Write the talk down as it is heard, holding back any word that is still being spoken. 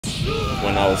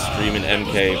when I was streaming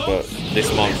MK, but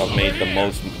this month I've made the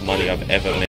most money I've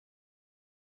ever made.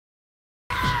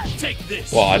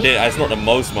 Well, I did. It's not the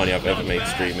most money I've ever made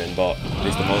streaming, but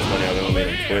it's the most money I've ever made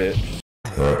on Twitch.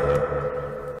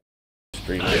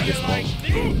 Streaming this month.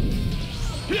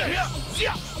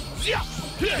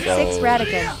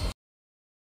 6ARAKIN.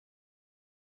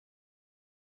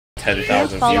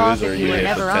 10,000 viewers or a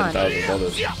year for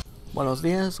 $10,000. Buenos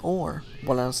dias or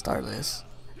buenas tardes.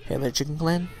 Hey there, Chicken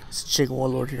Clan. It's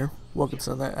TheChickenWarlord here. Welcome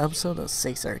to another episode of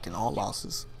 6ARAKIN All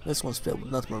Losses. This one's filled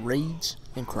with nothing but rage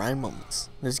and crime moments.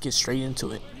 Let's get straight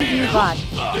into it. You bot.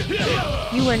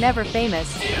 You were never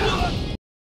famous.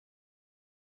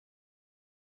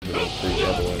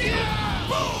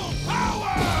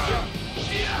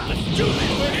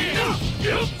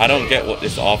 I don't get what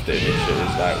this after image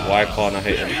is. Like, why can't I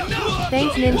hit him?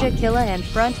 Thanks Ninja Killa and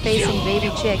front-facing baby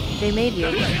chick, they made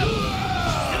you.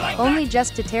 Only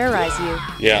just to terrorize you.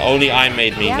 Yeah, only I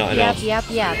made me, not enough. Yap.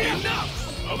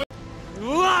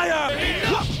 Liar!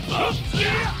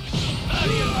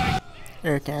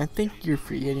 Erica, I think you're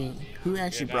forgetting who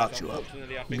actually brought you up.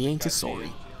 Me and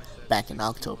Kasori, back in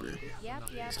October.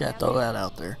 Just gotta throw that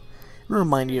out there. And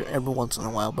remind you every once in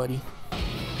a while, buddy.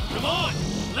 Come on,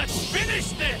 let's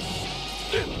finish this!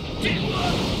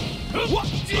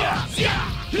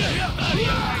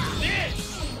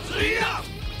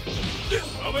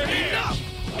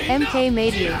 MK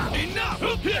made you.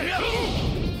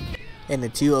 And the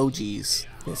two OGs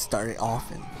that started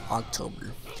off in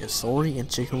October, Kasori and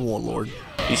TheChickenWarlord.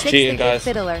 He's cheating, guys.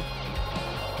 Fiddler.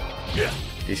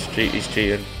 He's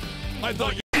cheating. I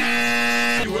thought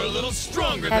you were a little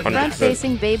stronger At than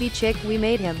front-facing baby chick, we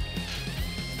made him.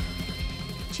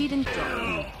 Cheating.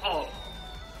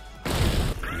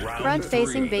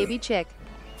 Front-facing baby chick.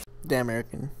 Damn,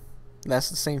 American. That's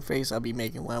the same face I'll be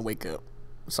making when I wake up.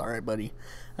 Sorry, buddy.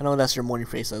 I know that's your morning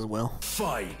face as well.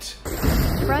 Fight.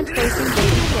 Front-facing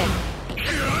baby chick.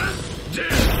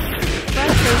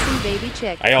 Front-facing baby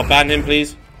chick. Hey, y'all ban him,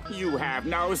 please. You have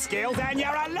no skills and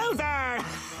you're a loser!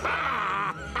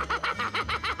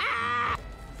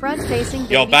 Front-facing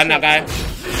baby Yo, ban chick. that guy.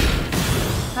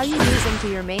 How you losing to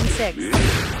your main six?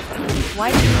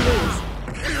 Why did you lose?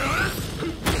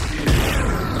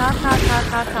 Ha.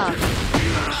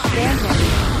 Ban him.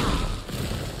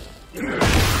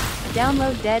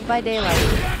 Download Dead by Daylight.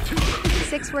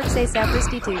 6 works a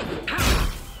sapristitude.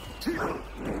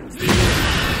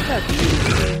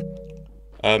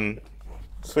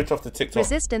 Switch off the TikTok.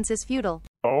 Resistance is futile.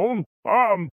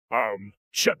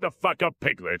 Shut the fuck up,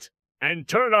 Piglet, and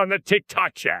turn on the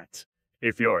TikTok chat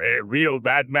if you're a real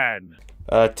bad man.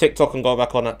 TikTok can go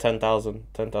back on at 10,000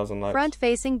 likes.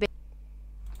 Front-facing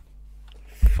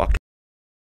Fuck.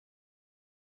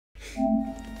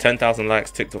 10,000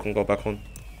 likes, TikTok can go back on.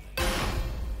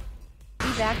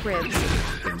 back ribs.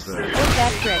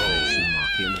 Back trick.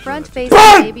 Front-facing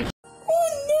baby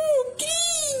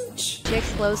chick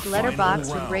closed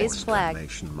letterbox with raised flag.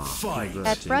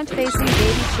 At front-facing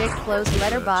baby chick closed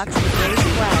letterbox with raised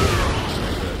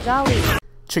flag. Dolly.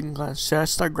 Chicken Clan, should I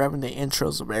start grabbing the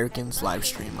intros of Arakin's live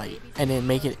stream, and then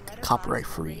make it copyright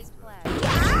free?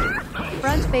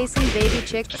 Front-facing baby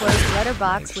chick closed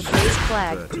letterbox with raised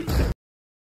flag.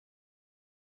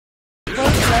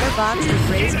 Closed letterbox with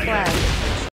raised flag.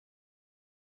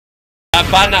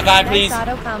 Ban that guy, please. Nice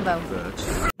auto combo.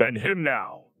 Ban him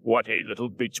now. What a little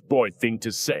bitch boy thing to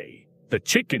say. The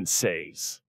chicken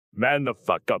says, man the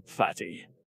fuck up, fatty.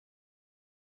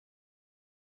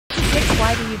 6,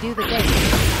 why do you do the thing?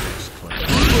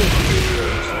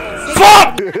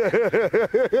 Fuck!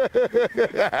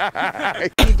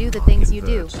 You do the things you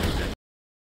do.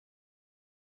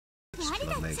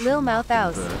 Lil mouth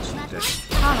out.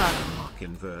 Haha.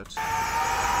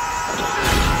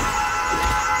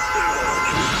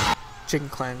 Chicken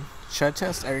Clan, should I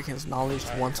test Arakin's knowledge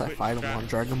once I fight him on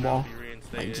Dragon Ball?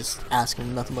 Like, just ask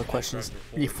him nothing but questions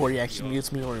before he actually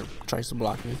mutes me or tries to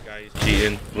block me.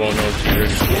 Cheating. Well, no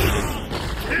cheaters.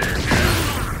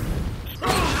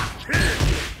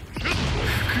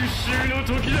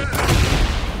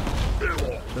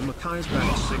 The Mackay's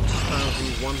back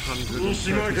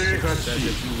 6,136 said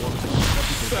if you want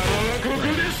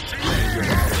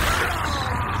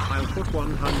I'll put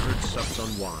 100 subs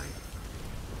on Y.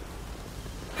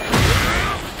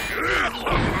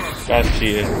 That's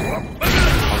cheated.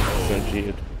 100%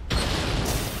 cheated.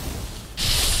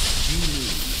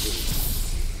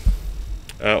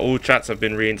 All chats have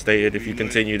been reinstated. If you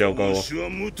continue, they'll go off.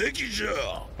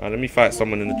 Let me fight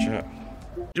someone in the chat.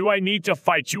 Do I need to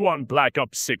fight you on Black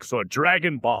Ops 6 or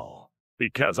Dragon Ball?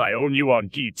 Because I own you on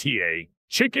GTA.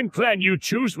 Chicken Clan, you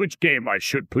choose which game I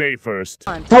should play first.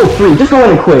 Oh, free. Just go in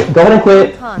and quit. Go in and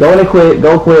quit. Go in and quit.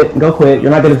 Go quit. Go quit.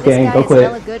 You're not good at this game. Go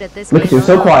quit. Look at you.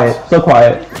 So quiet. So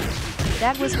quiet.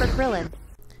 That was for Krillin.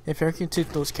 If Arakin took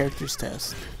those characters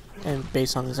tests, and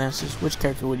based on his answers, which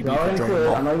character would he be Go for in and Dragon quit.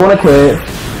 Ball? I know you wanna quit.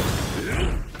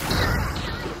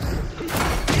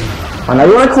 I know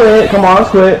you wanna quit. Come on, let's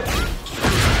quit.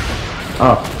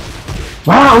 Oh.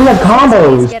 Wow, we have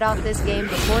combos! Get off this game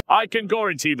before I can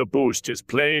guarantee the boost is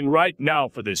playing right now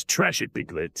for this trashy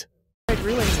piglet. it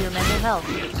ruins your mental health.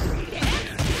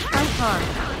 I'm calm.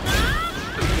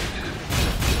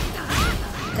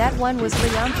 That one was for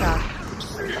Yamcha.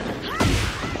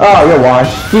 Oh, you're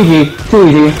washed. GG. Too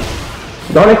easy.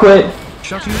 Go and quit.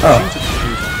 Shut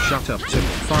up, tip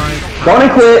 5. Go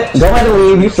and quit. Go ahead and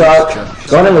leave. You suck.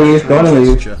 Go ahead and leave. Go ahead and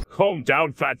leave. Calm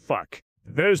down, fat fuck.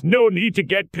 There's no need to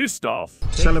get pissed off.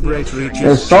 Celebratory gesture.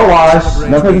 You're so washed.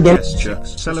 Nothing again.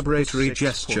 Celebratory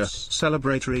gesture.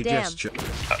 Celebratory gesture.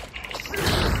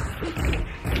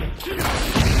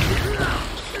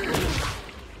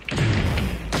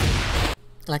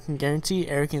 I can guarantee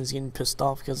Arakin's getting pissed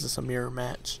off because it's a mirror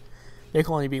match. There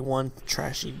can only be one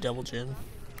trashy double gen,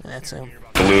 and that's him.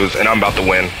 To lose, and I'm about to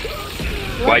win.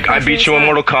 Like, I beat you in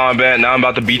Mortal Kombat, now I'm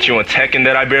about to beat you in Tekken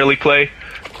that I barely play.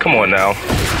 Come on now.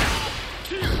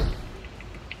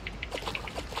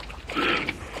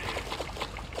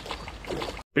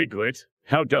 Piglet,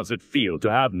 how does it feel to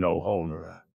have no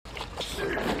owner?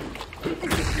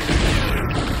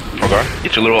 Okay,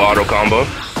 get your little auto combo.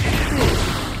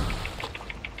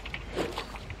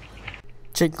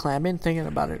 Chicken Clan, I've been thinking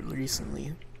about it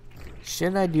recently.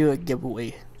 Should I do a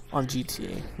giveaway on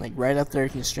GTA? Like right after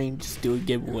Arakin's stream, just do a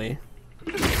giveaway.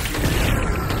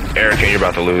 Arakin, you're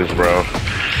about to lose, bro.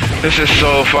 This is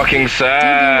so fucking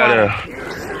sad.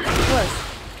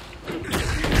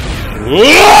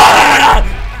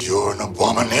 You're an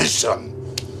abomination.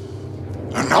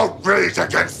 An outrage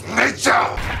against nature.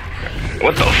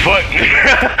 What the fuck?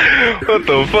 What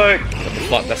the fuck? What the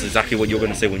fuck? That's exactly what you're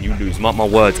gonna say when you lose. Mark my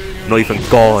words. Not even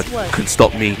God can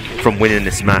stop me from winning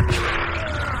this match.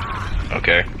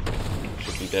 Okay.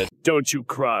 Should be dead. Don't you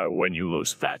cry when you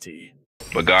lose, fatty.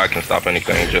 But God can stop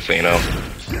anything, just so you know.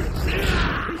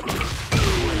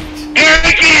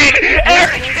 Arakin!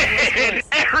 Arakin!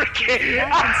 Arakin!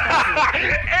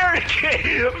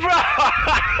 Arakin! Bro!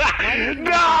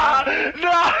 No!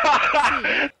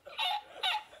 No!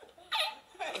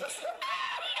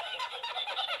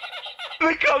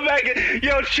 Come back.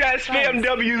 Yo, chat, spam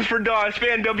W's for Dawn.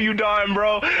 Spam W Dawn,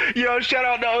 bro. Yo, shout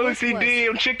out to OCD.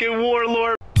 I'm Chicken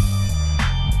Warlord.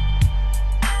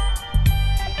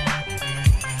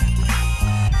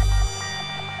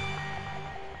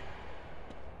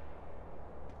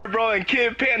 Bro, and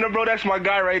Kid Panda, bro, that's my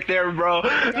guy right there, bro.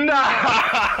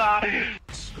 Nah.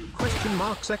 Question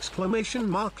marks, exclamation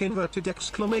mark, inverted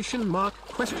exclamation mark,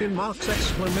 question marks,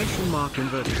 exclamation mark,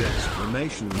 inverted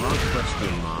exclamation mark,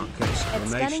 question mark,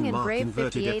 exclamation mark,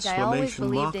 inverted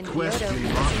exclamation mark, question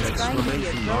mark,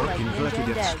 exclamation mark,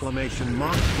 inverted exclamation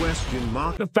mark, question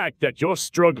mark. The fact that you're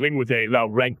struggling with a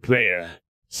low-ranked player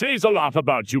says a lot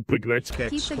about you, Piglet.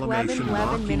 Exclamation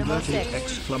mark, inverted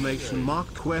exclamation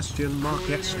mark, question mark,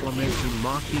 exclamation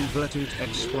mark, inverted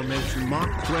exclamation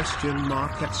mark, question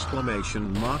mark,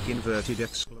 exclamation mark, inverted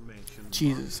exclamation.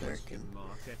 Jesus, Arakin.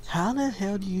 How the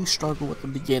hell do you struggle with the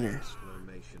beginner?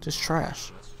 Just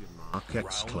trash. Mark,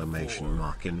 exclamation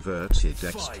mark, inverted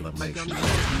exclamation mark, question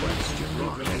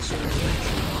mark,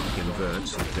 exclamation mark,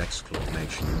 inverted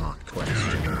exclamation mark,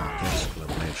 question mark,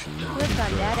 exclamation mark,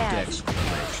 inverted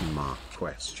exclamation mark,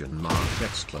 question mark,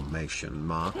 exclamation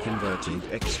mark, inverted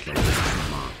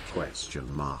exclamation mark, question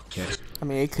mark. I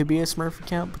mean, it could be a Smurf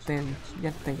account, but then you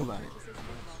have to think about it.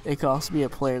 It could also be a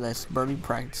player that's barely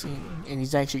practicing, and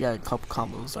he's actually got a couple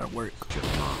combos that work.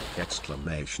 Mark,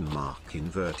 exclamation mark,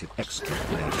 inverted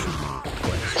exclamation mark,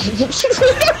 question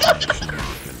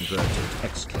mark, inverted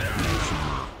exclamation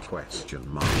mark, question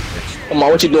mark. Come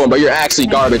on, what you doing, bro? You're actually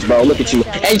garbage, bro. Look at you.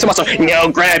 And you talking about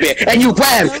no, grab it, and you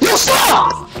grab it. You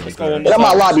stop! Get out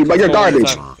my lobby, bro. You're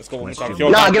garbage.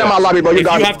 Nah, get out my lobby, bro. You're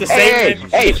garbage. You have to say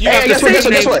hey, guess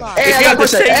what? Hey, I got a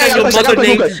question.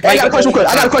 I got a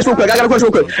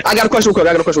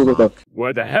question real quick.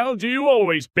 Where the hell do you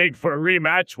always beg for a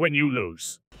rematch when you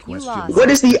lose? What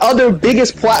is the other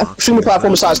biggest streaming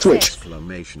platform besides Twitch?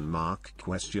 Exclamation mark,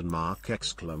 question mark,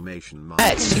 exclamation mark.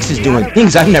 That Six is doing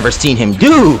things I've never seen him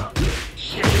do.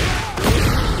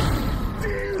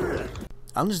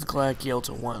 I'm just glad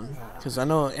Kyoto won, because I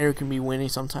know Eric can be winning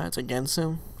sometimes against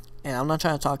him, and I'm not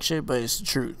trying to talk shit, but it's the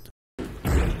truth.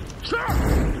 6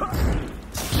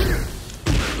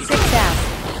 out.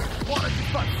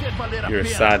 You're a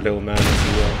sad little man.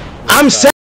 I'm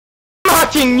sad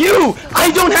mocking you!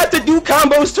 I don't have to do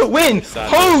combos to win!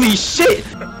 Holy shit!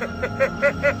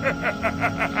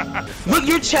 Look,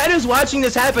 your chat is watching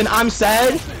this happen. I'm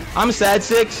sad. I'm sad,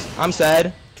 6. I'm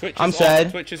sad. I'm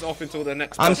sad. Twitch is off until the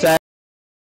next. I'm sad.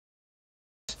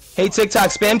 Hey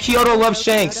TikTok, spam Kyoto loves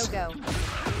Shanks.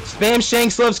 Spam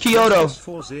Shanks loves Kyoto.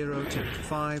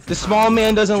 The small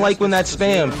man doesn't like when that's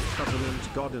spam.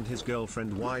 God and his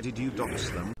girlfriend, why did you dox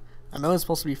them? I know it's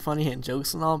supposed to be funny and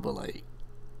jokes and all, but like,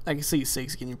 I can see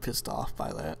 6 getting pissed off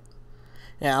by that.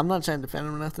 Yeah, I'm not trying to defend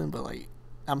him or nothing, but like,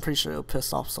 I'm pretty sure it'll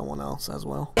piss off someone else as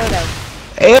well.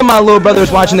 Hey, my little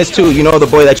brother's watching this too. You know the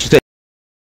boy that you said.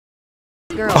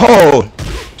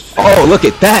 Oh, look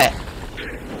at that.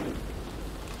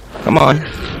 Come on.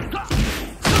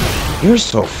 You're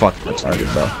so fucking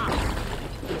retarded, bro.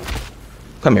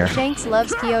 Come here. Shanks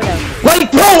loves Kyoto.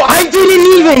 Like, bro, I didn't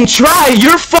even try.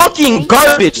 You're fucking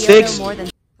garbage, 6.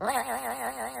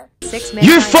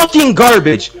 You're fucking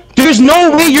garbage. There's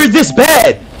no way you're this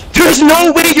bad. There's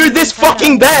no way you're this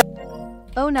fucking bad.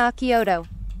 Oh, nah, Kyoto.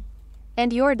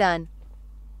 And you're done.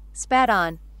 Spat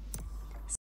on.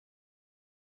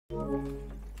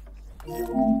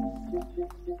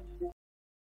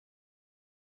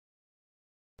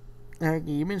 Eric,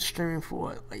 you've been streaming for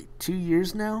what, like 2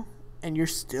 years now? And you're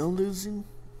still losing?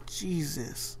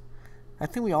 Jesus. I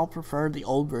think we all prefer the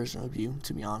old version of you,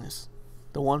 to be honest.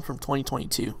 The one from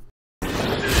 2022.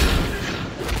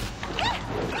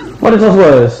 What is this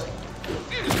was?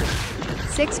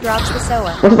 6 drops the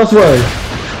SOA. What is this was?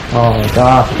 Oh my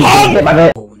god.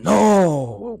 Oh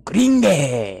no,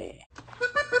 gringe.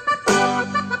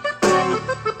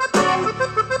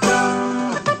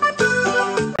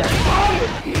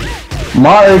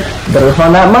 Mark, better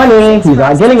find that money. He's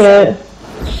not getting it.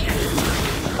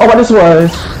 Oh, what this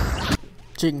was?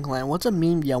 Chicken Clan, what's a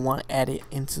meme y'all want added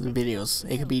into the videos?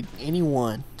 It could be any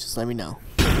one. Just let me know.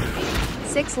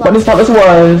 6 What is that this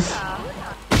was?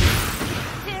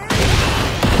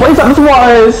 What is that this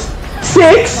was?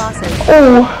 6?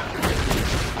 Oh.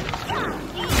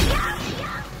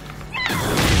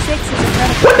 6 is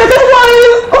incredible. What did this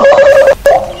was? Oh.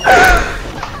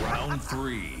 Round 3.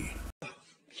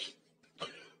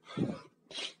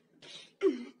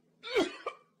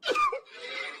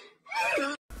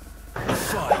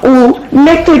 Oh,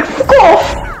 Nick, scoff!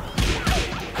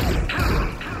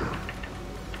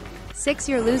 6,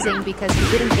 you're losing because you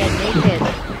didn't get naked.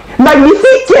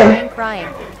 Magnifique!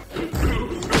 Crying.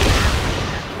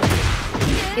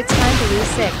 It's time to lose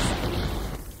 6.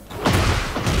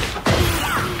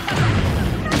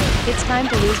 It's time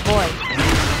to lose, boy.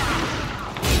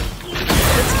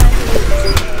 It's time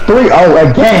to lose.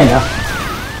 3-0 again!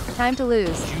 Time to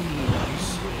lose.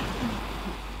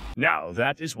 Now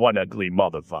that is one ugly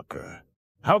motherfucker.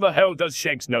 How the hell does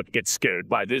Shanks not get scared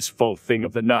by this full thing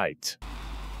of the night?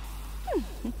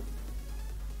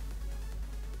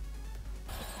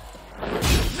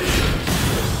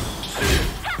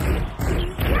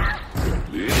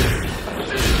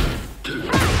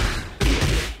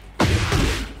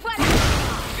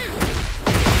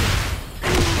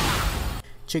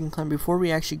 Chicken Clan, before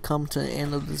we actually come to the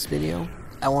end of this video,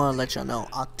 I want to let y'all know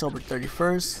October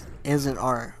 31st isn't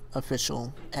our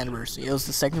official anniversary. It was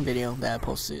the second video that I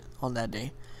posted on that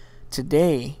day.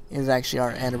 Today is actually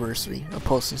our anniversary of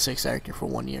posting 6ARAKIN for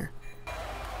 1 year.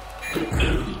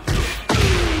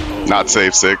 Not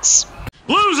safe, 6.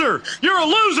 Loser! You're a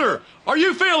loser! Are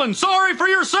you feeling sorry for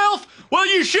yourself? Well,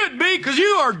 you should be, because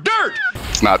you are dirt!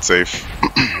 It's not safe.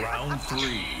 Round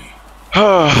 3.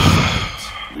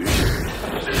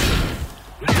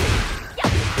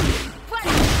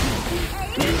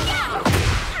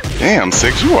 Damn,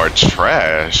 6, you are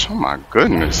trash. Oh my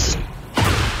goodness.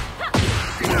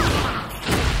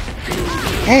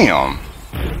 Damn.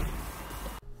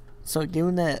 So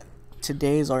given that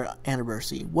today is our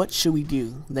anniversary, what should we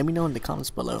do? Let me know in the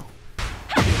comments below.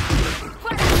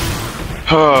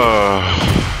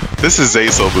 This is Zay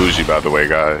So Bougie, by the way,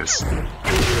 guys.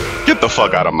 Get the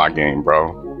fuck out of my game,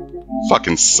 bro.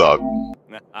 Fucking suck.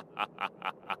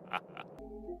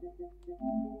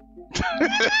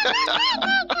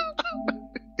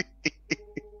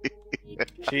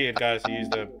 Cheated, guys. He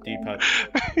used the D-pad.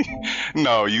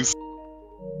 No, you.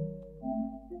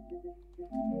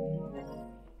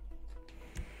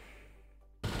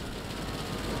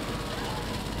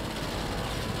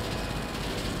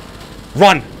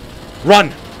 Run!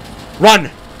 Run! Run!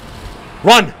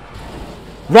 Run!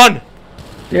 Run!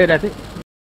 Dude, I think.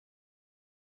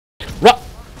 Run!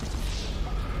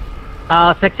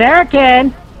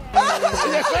 6ARAKIN!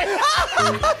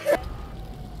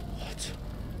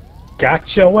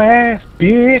 Got your ass,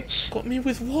 bitch. Got me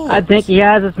with what? I think he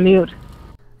has us mute.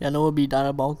 Yeah, I know it would be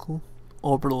diabolical.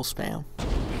 Orbital spam.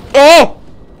 Oh!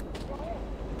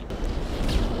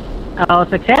 Oh,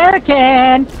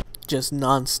 6ARAKIN! Just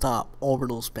non-stop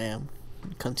orbital spam.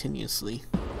 Continuously.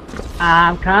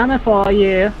 I'm coming for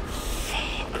you.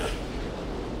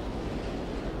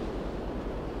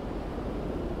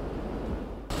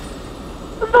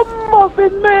 The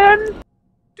Muffin Man!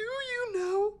 Do you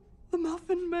know the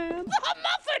Muffin Man? The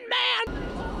Muffin Man!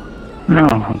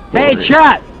 No. Hey,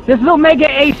 chat! This is Omega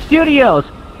A Studios.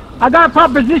 I got a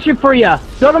proposition for you.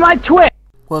 Go to my Twitch.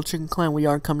 Well, Chicken Clan, we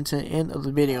are coming to the end of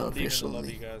the video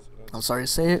officially. I'm sorry to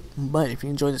say it, but if you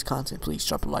enjoy this content, please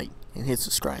drop a like and hit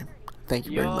subscribe. Thank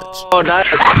you very much. Oh, nice.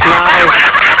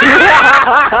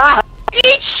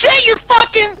 Eat shit, you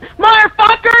fucking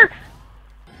motherfucker!